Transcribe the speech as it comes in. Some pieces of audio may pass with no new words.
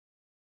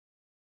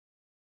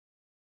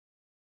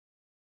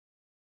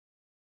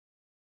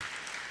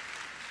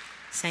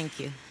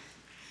Thank you.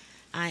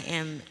 I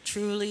am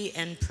truly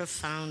and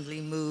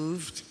profoundly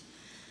moved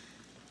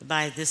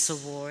by this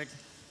award,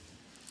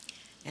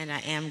 and I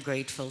am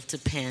grateful to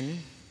PEN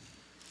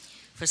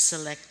for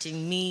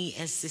selecting me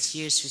as this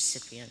year's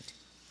recipient.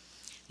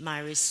 My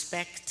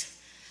respect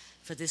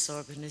for this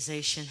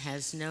organization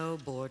has no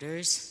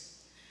borders,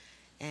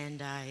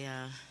 and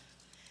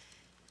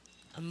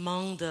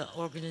among the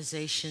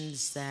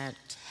organizations that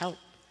help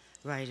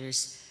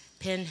writers,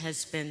 PEN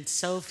has been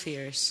so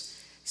fierce,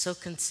 so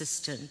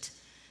consistent,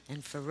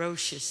 and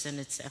ferocious in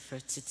its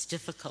efforts. It's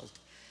difficult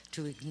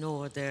to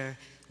ignore their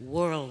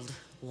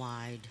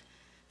worldwide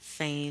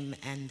fame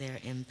and their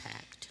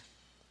impact.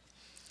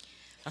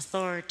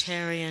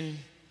 Authoritarian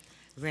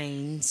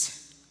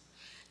reigns,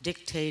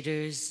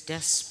 dictators,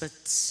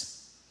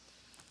 despots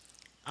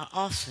are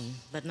often,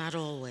 but not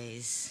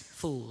always,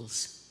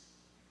 fools.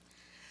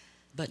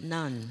 But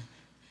none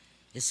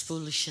is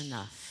foolish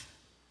enough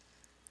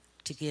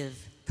to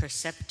give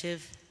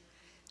perceptive,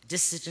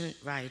 dissident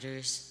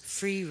writers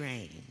free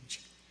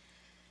range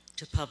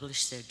to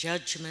publish their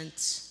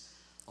judgments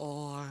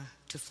or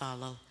to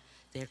follow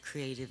their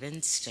creative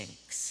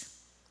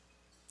instincts.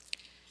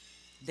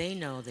 They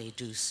know they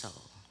do so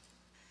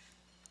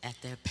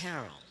at their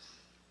peril.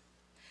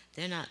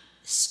 They're not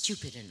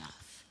stupid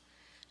enough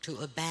to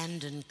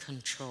abandon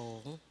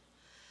control,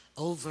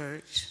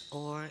 overt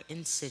or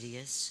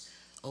insidious,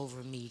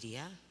 over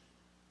media.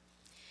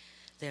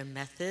 Their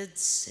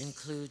methods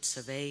include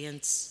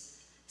surveillance,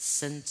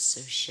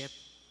 censorship,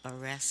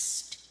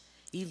 arrest,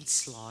 even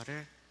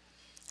slaughter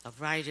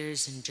of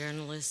writers and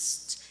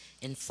journalists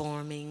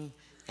informing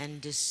and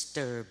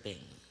disturbing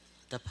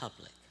the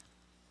public,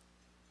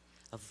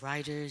 of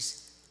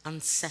writers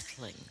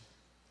unsettling,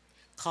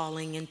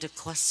 calling into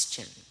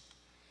question,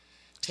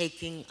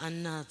 taking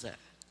another,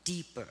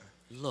 deeper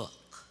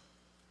look.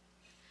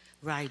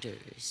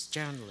 Writers,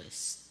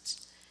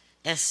 journalists,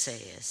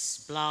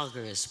 essayists,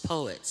 bloggers,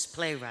 poets,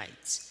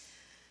 playwrights,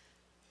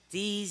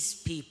 these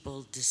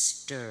people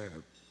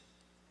disturb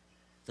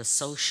the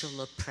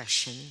social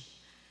oppression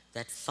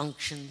that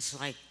functions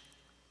like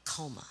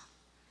coma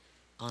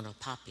on a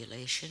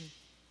population,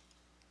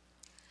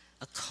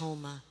 a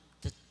coma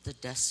that the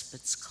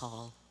despots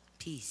call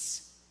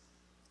peace.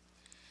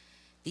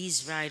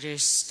 These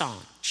writers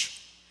staunch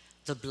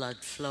the blood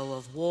flow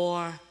of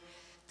war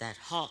that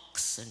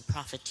hawks and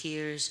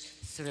profiteers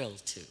thrill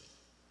to,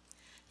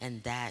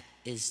 and that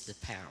is the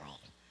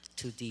peril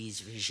to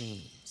these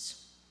regimes.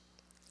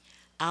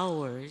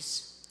 Our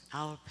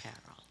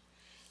peril,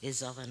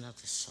 is of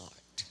another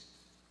sort.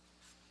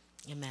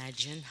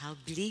 Imagine how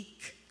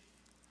bleak,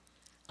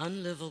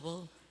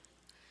 unlivable,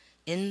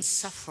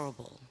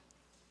 insufferable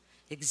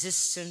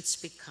existence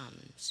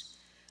becomes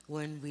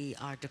when we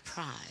are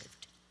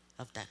deprived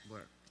of that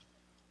work.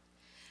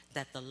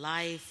 That the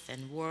life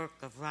and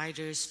work of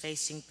writers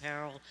facing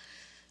peril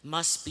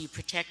must be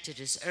protected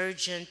is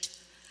urgent,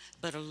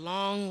 but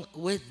along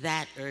with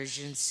that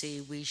urgency,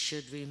 we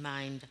should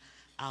remind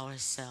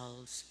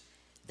ourselves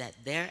that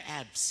their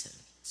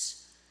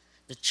absence,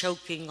 the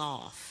choking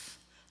off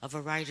of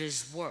a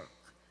writer's work,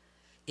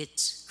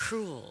 its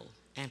cruel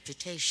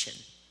amputation,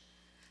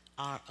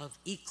 are of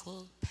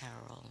equal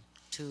peril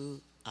to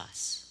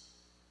us.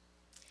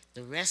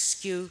 The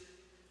rescue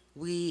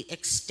we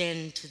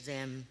extend to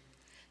them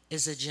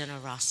is a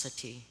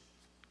generosity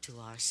to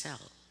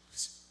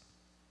ourselves.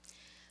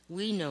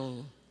 We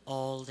know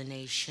all the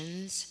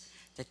nations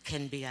that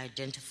can be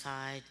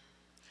identified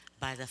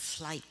by the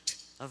flight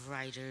of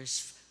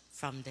writers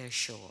from their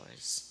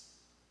shores.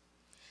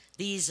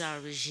 These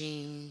are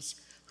regimes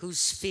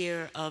whose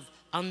fear of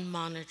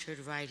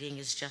unmonitored writing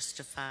is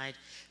justified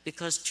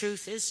because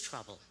truth is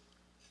trouble.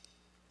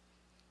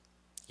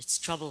 It's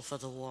trouble for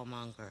the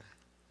warmonger.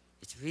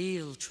 It's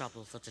real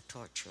trouble for the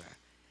torturer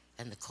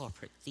and the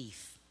corporate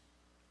thief,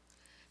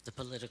 the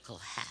political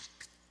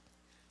hack,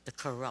 the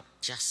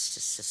corrupt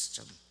justice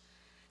system,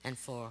 and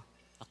for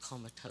a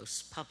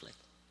comatose public.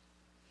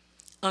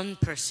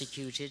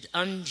 Unpersecuted,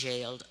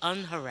 unjailed,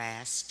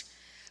 unharassed,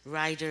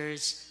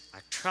 writers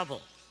are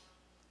trouble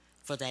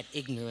for that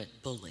ignorant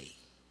bully,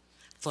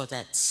 for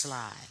that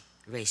sly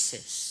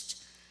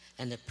racist,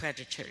 and the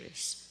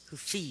predators who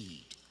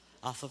feed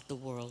off of the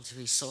world's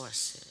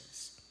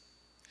resources.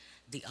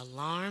 The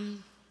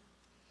alarm,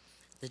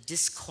 the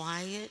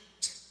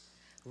disquiet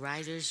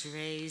writers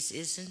raise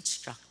is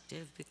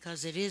instructive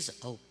because it is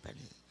open,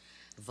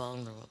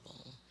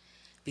 vulnerable,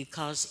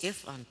 because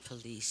if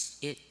unpoliced,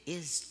 it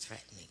is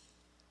threatening.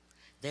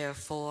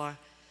 Therefore,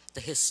 the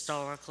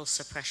historical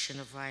suppression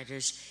of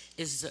writers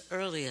is the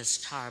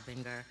earliest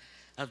harbinger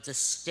of the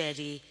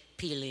steady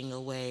peeling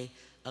away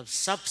of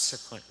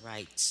subsequent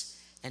rights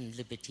and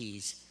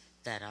liberties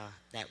that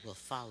will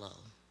follow.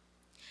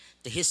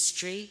 The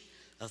history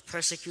of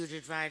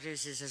persecuted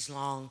writers is as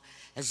long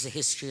as the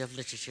history of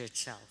literature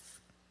itself.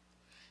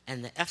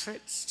 And the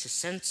efforts to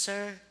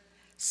censor,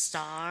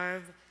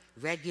 starve,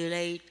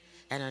 regulate,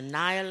 and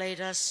annihilate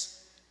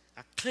us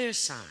are clear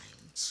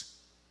signs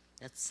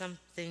that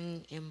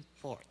something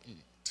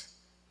important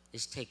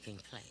is taking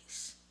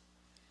place.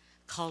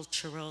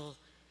 Cultural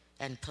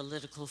and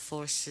political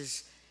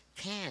forces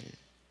can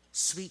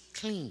sweep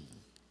clean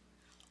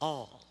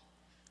all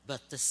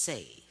but the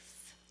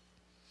safe,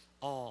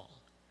 all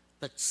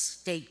but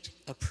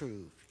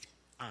state-approved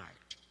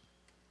art.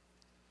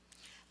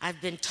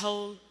 I've been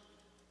told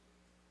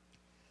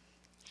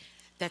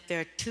that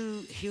there are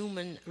two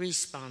human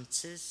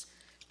responses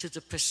to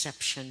the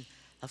perception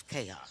of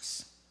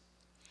chaos: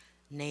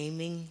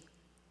 naming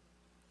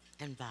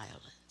and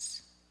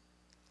violence.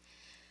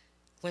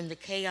 When the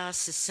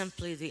chaos is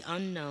simply the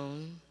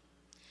unknown,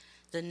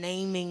 the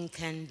naming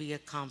can be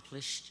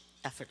accomplished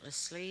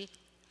effortlessly.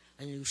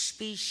 A new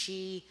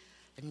species,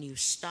 a new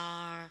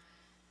star,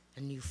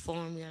 a new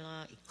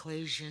formula,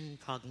 equation,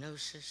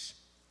 prognosis.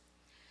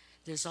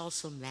 There's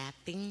also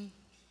mapping,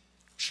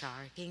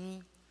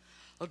 charting,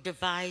 or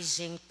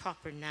devising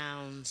proper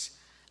nouns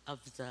of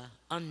the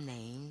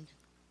unnamed,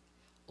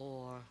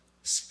 or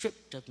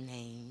stripped of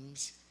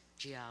names,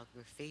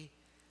 geography,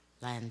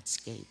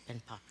 landscape,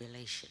 and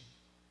population.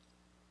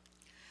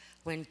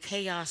 When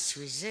chaos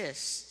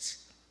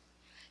resists,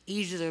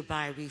 either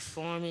by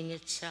reforming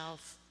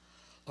itself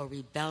or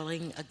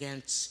rebelling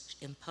against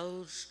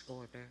imposed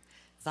order,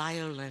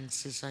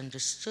 violence is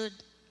understood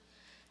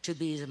to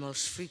be the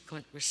most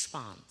frequent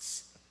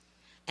response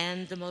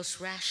and the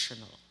most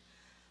rational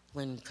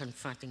when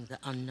confronting the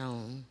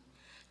unknown,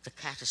 the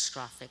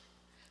catastrophic,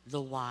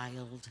 the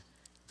wild,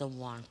 the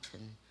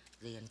wanton,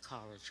 the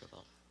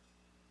incorrigible.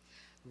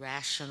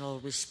 Rational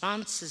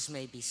responses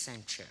may be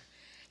censure,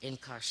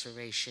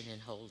 incarceration in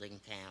holding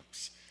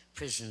camps,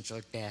 prisons,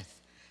 or death,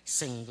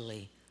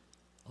 singly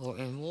or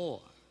in war.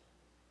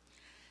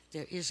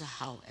 There is,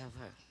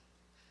 however,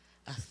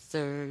 a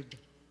third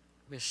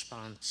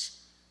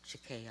response to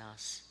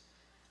chaos,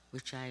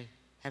 which I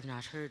have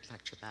not heard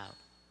much about,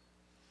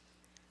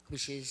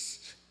 which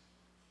is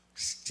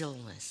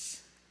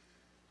stillness.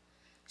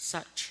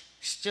 Such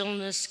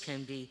stillness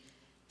can be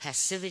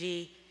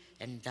passivity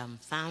and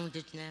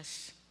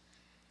dumbfoundedness,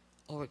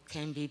 or it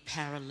can be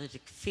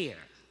paralytic fear,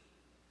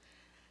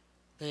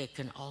 but it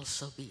can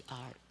also be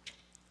art.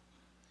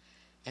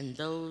 And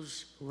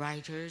those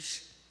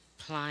writers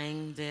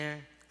plying their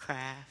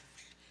craft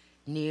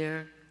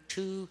near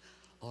to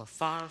or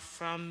far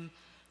from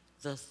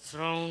the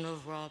throne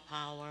of raw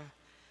power,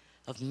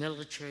 of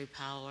military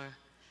power,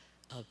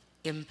 of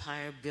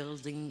empire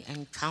building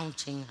and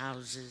counting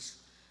houses,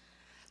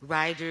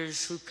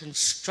 writers who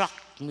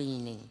construct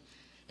meaning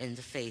in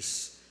the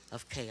face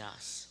of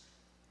chaos,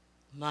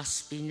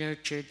 must be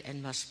nurtured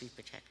and must be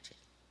protected.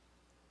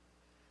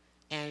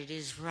 And it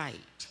is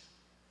right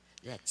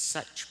that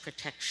such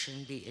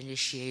protection be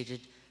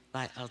initiated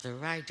by other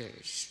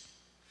writers.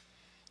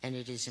 And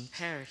it is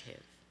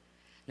imperative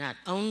not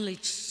only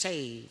to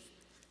save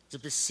the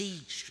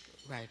besieged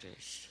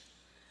writers,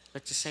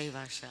 but to save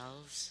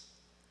ourselves.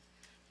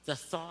 The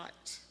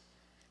thought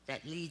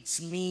that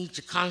leads me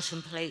to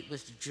contemplate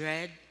with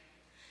dread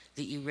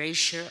the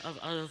erasure of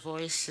other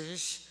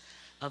voices,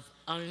 of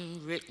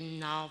unwritten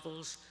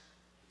novels,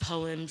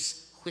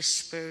 poems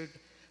whispered,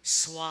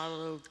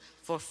 swallowed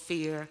for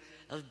fear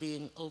of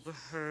being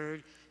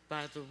overheard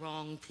by the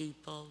wrong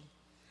people,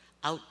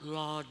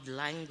 outlawed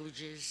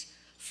languages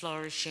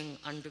flourishing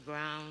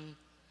underground,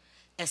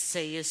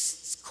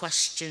 essayists'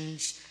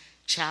 questions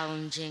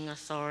challenging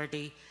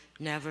authority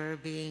never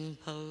being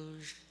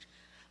posed,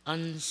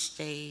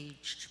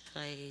 unstaged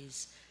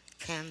plays,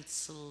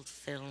 canceled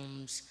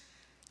films.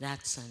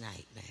 That's a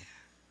nightmare.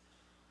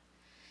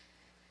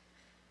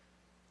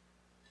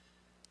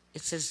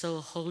 It's as though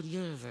a whole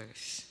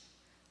universe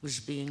was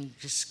being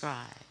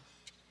described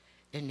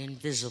in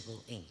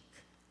invisible ink.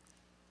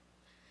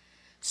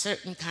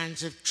 Certain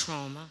kinds of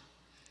trauma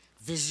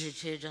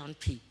visited on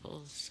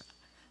peoples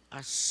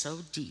are so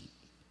deep,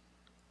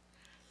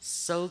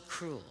 so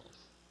cruel,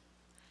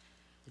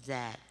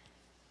 that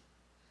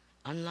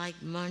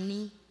unlike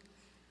money,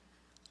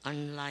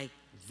 unlike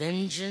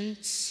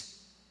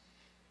vengeance,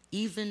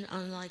 even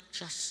unlike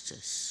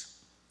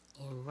justice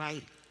or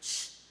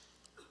rights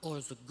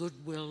or the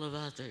goodwill of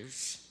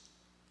others,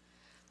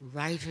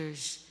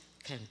 writers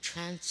can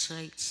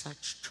translate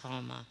such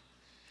trauma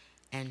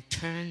and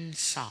turn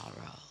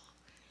sorrow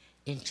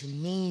into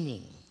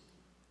meaning,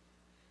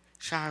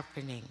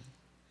 sharpening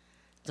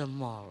the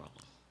moral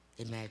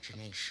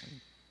imagination.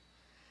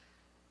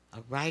 A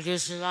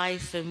writer's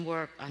life and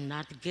work are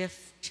not a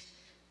gift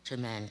to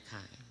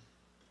mankind.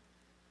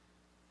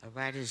 A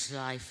writer's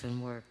life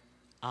and work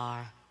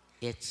are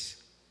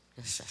its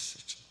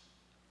necessity.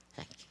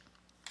 Thank you.